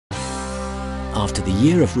After the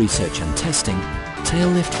year of research and testing,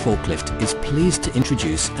 Tailift Forklift is pleased to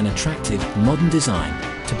introduce an attractive, modern design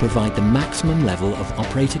to provide the maximum level of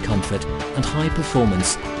operator comfort and high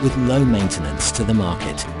performance with low maintenance to the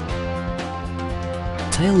market.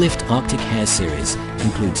 Tailift Arctic Hare series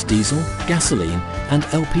includes diesel, gasoline and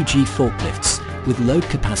LPG forklifts with load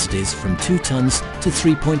capacities from 2 tons to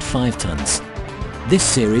 3.5 tons. This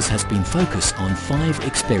series has been focused on 5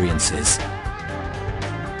 experiences.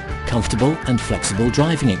 Comfortable and flexible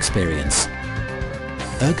driving experience.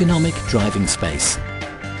 Ergonomic driving space.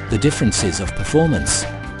 The differences of performance.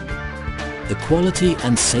 The quality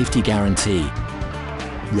and safety guarantee.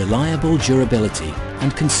 Reliable durability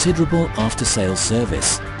and considerable after-sales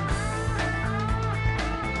service.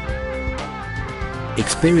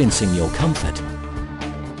 Experiencing your comfort.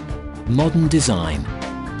 Modern design.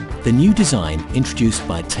 The new design introduced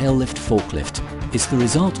by Tailift Forklift is the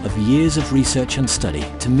result of years of research and study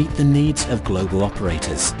to meet the needs of global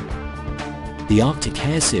operators. The Arctic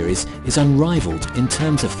Hare series is unrivaled in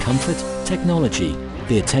terms of comfort, technology,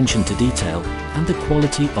 the attention to detail and the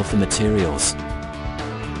quality of the materials.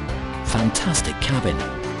 Fantastic cabin.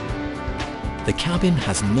 The cabin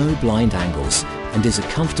has no blind angles and is a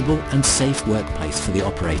comfortable and safe workplace for the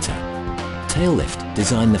operator. Tailift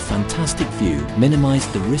designed the fantastic view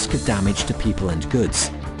minimized the risk of damage to people and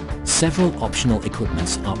goods. Several optional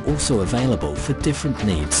equipments are also available for different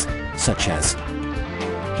needs, such as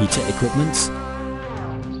heater equipments,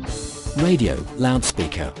 radio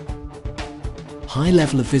loudspeaker, high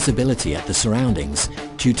level of visibility at the surroundings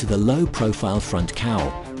due to the low profile front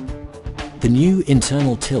cowl, the new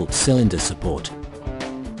internal tilt cylinder support,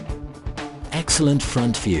 excellent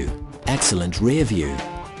front view, excellent rear view,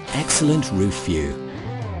 excellent roof view,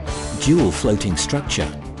 dual floating structure.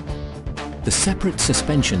 The separate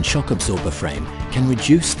suspension shock absorber frame can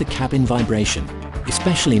reduce the cabin vibration,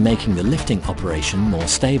 especially making the lifting operation more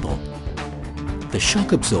stable. The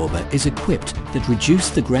shock absorber is equipped that reduce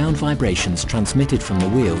the ground vibrations transmitted from the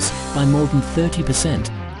wheels by more than 30%,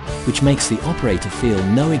 which makes the operator feel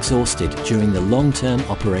no exhausted during the long-term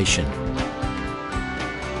operation.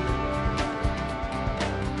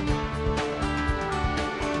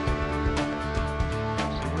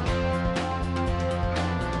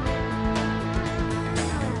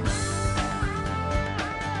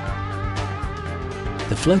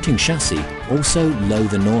 The floating chassis also lower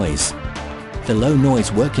the noise. The low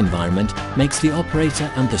noise work environment makes the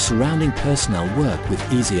operator and the surrounding personnel work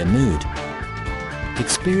with easier mood.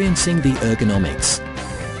 Experiencing the ergonomics.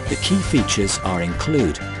 The key features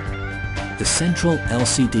include the central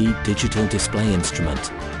LCD digital display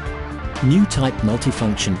instrument. New type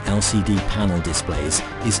multifunction LCD panel displays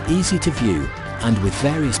is easy to view and with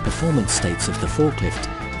various performance states of the forklift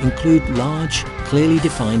include large, clearly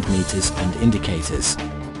defined meters and indicators.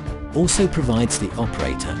 Also provides the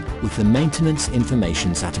operator with the maintenance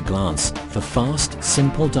information at a glance for fast,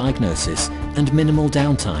 simple diagnosis and minimal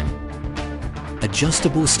downtime.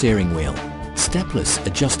 Adjustable steering wheel. Stepless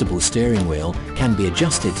adjustable steering wheel can be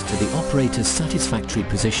adjusted to the operator's satisfactory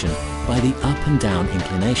position by the up and down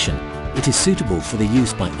inclination. It is suitable for the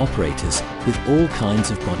use by operators with all kinds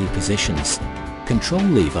of body positions. Control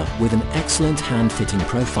lever with an excellent hand-fitting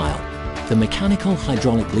profile. The mechanical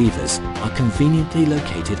hydraulic levers are conveniently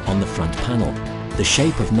located on the front panel. The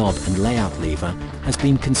shape of knob and layout lever has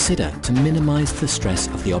been considered to minimize the stress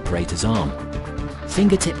of the operator's arm.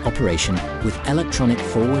 Fingertip operation with electronic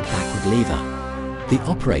forward-backward lever. The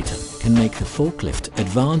operator can make the forklift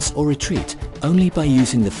advance or retreat only by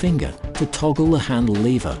using the finger to toggle the handle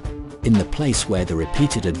lever. In the place where the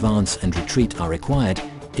repeated advance and retreat are required,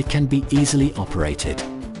 it can be easily operated.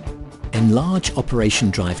 Enlarge operation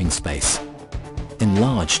driving space.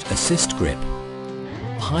 Enlarged assist grip.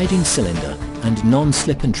 Hiding cylinder and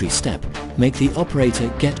non-slip entry step make the operator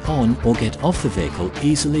get on or get off the vehicle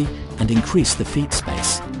easily and increase the feet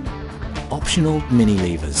space. Optional mini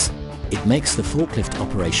levers. It makes the forklift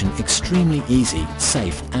operation extremely easy,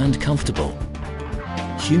 safe and comfortable.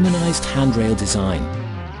 Humanized handrail design.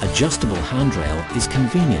 Adjustable handrail is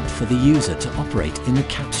convenient for the user to operate in the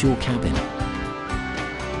capsule cabin.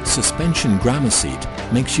 Suspension grabber seat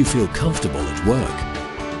makes you feel comfortable at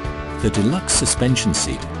work. The deluxe suspension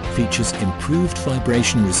seat features improved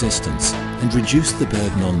vibration resistance and reduce the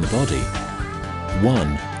burden on the body.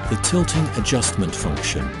 1. The tilting adjustment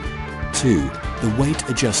function. 2. The weight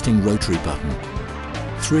adjusting rotary button.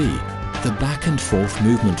 3. The back and forth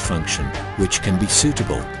movement function, which can be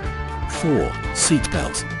suitable. 4. Seat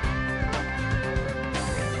belt.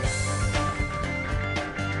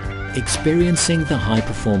 Experiencing the high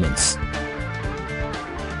performance.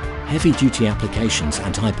 Heavy-duty applications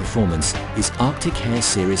and high performance is Arctic Hare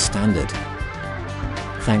Series standard.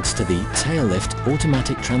 thanks to the Tailift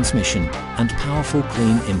automatic transmission and powerful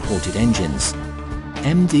clean imported engines.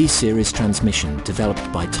 MD series transmission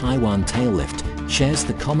developed by Taiwan Tailift shares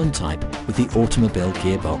the common type with the automobile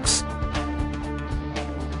gearbox.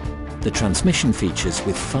 The transmission features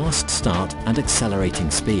with fast start and accelerating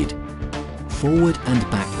speed, forward and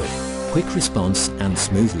backward, quick response and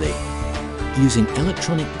smoothly, using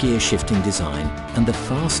electronic gear shifting design and the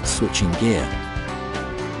fast switching gear.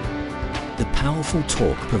 The powerful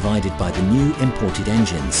torque provided by the new imported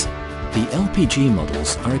engines. The LPG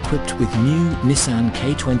models are equipped with new Nissan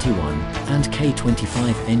K21 and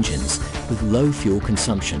K25 engines with low fuel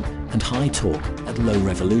consumption and high torque at low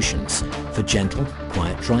revolutions for gentle,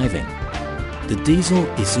 quiet driving. The diesel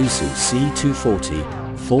Isuzu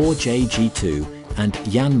C240, 4JG2 and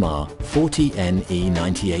Yanmar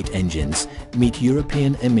 40NE98 engines meet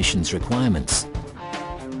European emissions requirements.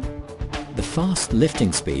 The fast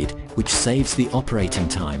lifting speed, which saves the operating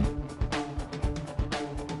time.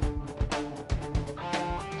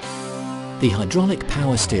 The hydraulic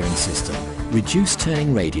power steering system reduce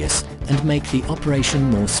turning radius and make the operation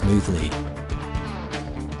more smoothly.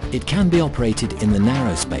 It can be operated in the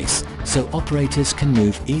narrow space, so operators can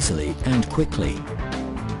move easily and quickly.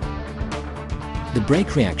 The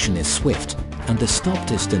brake reaction is swift and the stop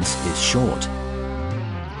distance is short.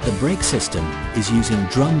 The brake system is using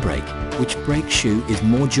drum brake, which brake shoe is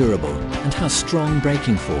more durable and has strong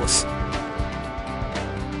braking force.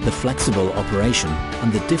 The flexible operation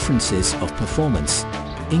and the differences of performance,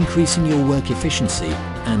 increasing your work efficiency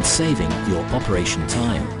and saving your operation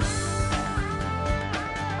time.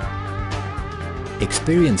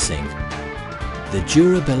 Experiencing the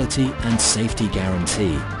durability and safety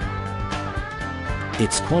guarantee.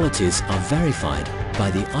 Its qualities are verified by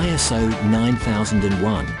the ISO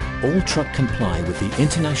 9001. All trucks comply with the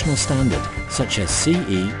international standard such as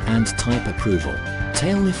CE and type approval.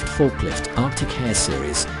 Tailift Forklift Arctic Hare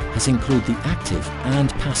series has included the active and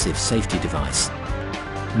passive safety device.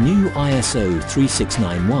 New ISO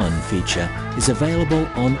 3691 feature is available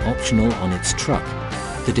on optional on its truck.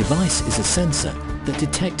 The device is a sensor that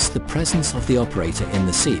detects the presence of the operator in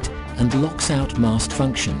the seat and locks out mast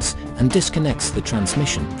functions and disconnects the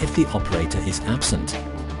transmission if the operator is absent.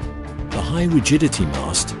 The high rigidity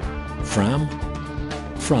mast, fram,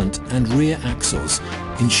 front and rear axles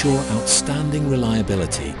ensure outstanding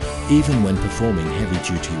reliability even when performing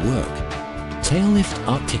heavy-duty work. Tailift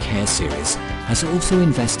Arctic Hare series has also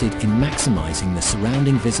invested in maximizing the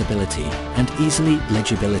surrounding visibility and easily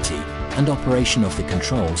legibility and operation of the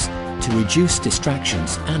controls to reduce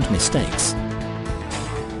distractions and mistakes.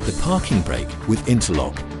 The parking brake with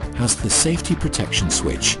interlock has the safety protection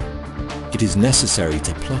switch. It is necessary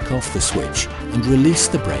to pluck off the switch and release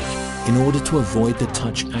the brake in order to avoid the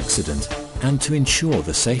touch accident and to ensure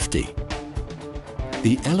the safety.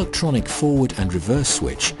 The electronic forward and reverse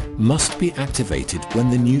switch must be activated when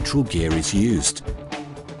the neutral gear is used.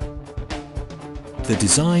 The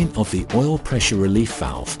design of the oil pressure relief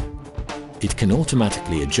valve. It can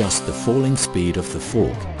automatically adjust the falling speed of the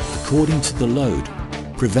fork according to the load,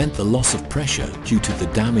 prevent the loss of pressure due to the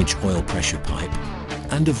damaged oil pressure pipe,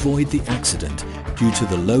 and avoid the accident due to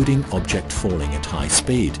the loading object falling at high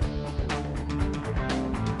speed.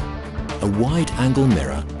 A wide-angle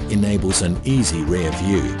mirror enables an easy rear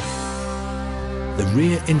view. The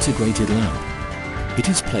rear integrated lamp. It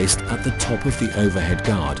is placed at the top of the overhead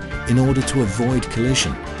guard in order to avoid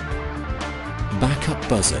collision. Backup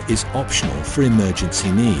buzzer is optional for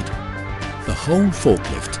emergency need. The whole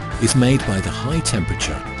forklift is made by the high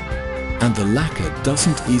temperature and the lacquer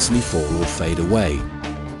doesn't easily fall or fade away,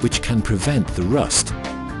 which can prevent the rust.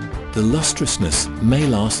 The lustrousness may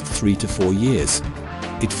last 3 to 4 years.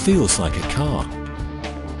 It feels like a car.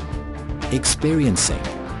 Experiencing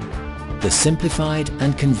the simplified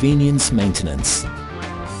and convenience maintenance.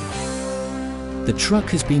 The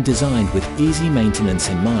truck has been designed with easy maintenance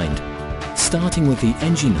in mind, starting with the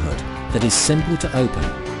engine hood that is simple to open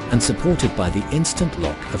and supported by the instant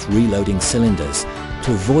lock of reloading cylinders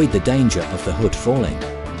to avoid the danger of the hood falling.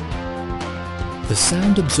 The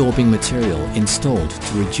sound-absorbing material installed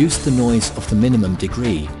to reduce the noise of the minimum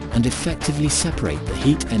degree and effectively separate the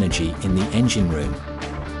heat energy in the engine room.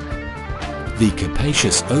 The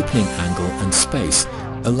capacious opening angle and space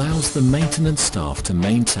allows the maintenance staff to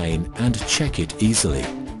maintain and check it easily.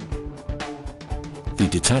 The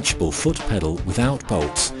detachable foot pedal without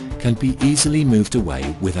bolts can be easily moved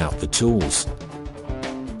away without the tools.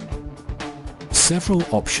 Several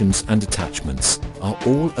options and attachments are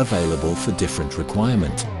all available for different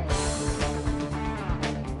requirement.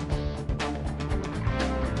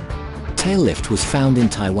 Tailift was found in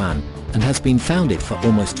Taiwan and has been founded for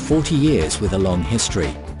almost 40 years with a long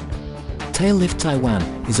history. Tailift Taiwan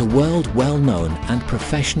is a world well-known and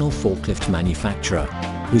professional forklift manufacturer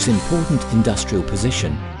whose important industrial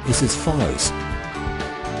position is as follows.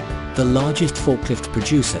 The largest forklift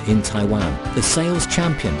producer in Taiwan, the sales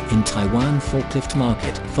champion in Taiwan forklift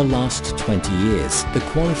market for last 20 years, the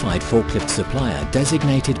qualified forklift supplier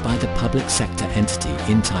designated by the public sector entity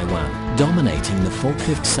in Taiwan, dominating the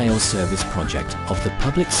forklift sales service project of the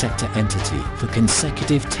public sector entity for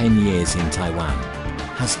consecutive 10 years in Taiwan.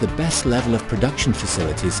 Has the best level of production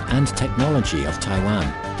facilities and technology of Taiwan,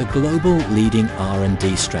 the global leading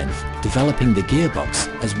R&D strength, developing the gearbox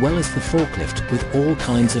as well as the forklift with all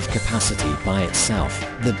kinds of capacity by itself,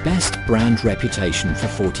 the best brand reputation for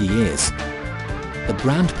 40 years. The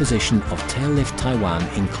brand position of Tailift Taiwan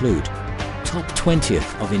include top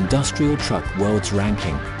 20th of industrial truck world's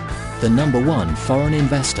ranking, the #1 foreign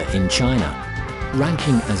investor in China,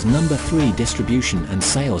 ranking as #3 distribution and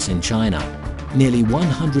sales in China, nearly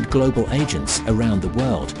 100 global agents around the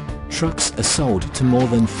world. Trucks are sold to more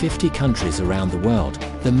than 50 countries around the world.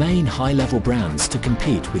 The main high-level brands to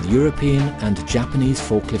compete with European and Japanese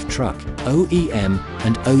forklift truck, OEM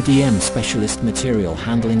and ODM specialist material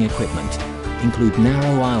handling equipment include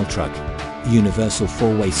narrow aisle truck, universal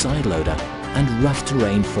four-way side loader and rough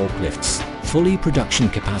terrain forklifts. Fully production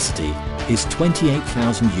capacity is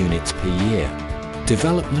 28,000 units per year.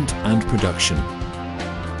 Development and production.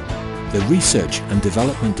 The Research and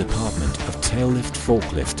Development Department of Tailift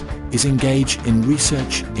Forklift is engaged in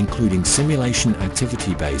research including simulation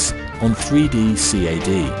activity base on 3D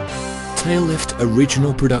CAD. Tailift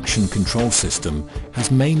Original Production Control System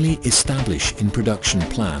has mainly established in production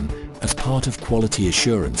plan as part of quality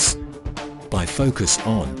assurance by focus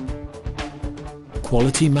on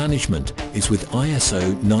quality management is with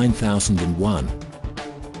ISO 9001.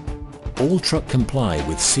 All truck comply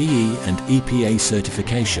with CE and EPA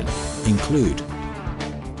certification include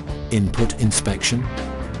input inspection,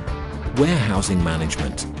 warehousing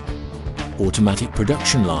management, automatic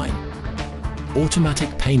production line,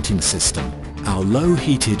 automatic painting system. Our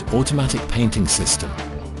low-heated automatic painting system,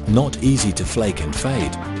 not easy to flake and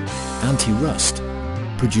fade, anti-rust,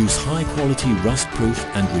 produce high-quality rust-proof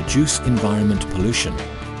and reduce environment pollution.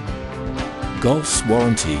 Golf's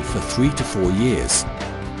warranty for 3 to 4 years.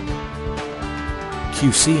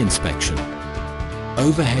 QC inspection,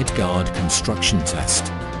 overhead guard construction test,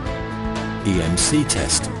 EMC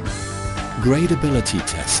test, gradability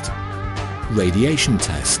test, radiation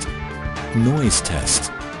test, noise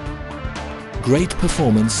test. Great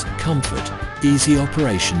performance, comfort, easy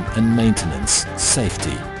operation and maintenance,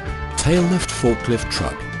 safety. Tailift forklift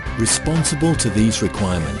truck, responsible to these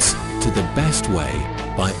requirements to the best way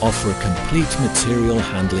by offering complete material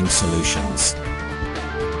handling solutions.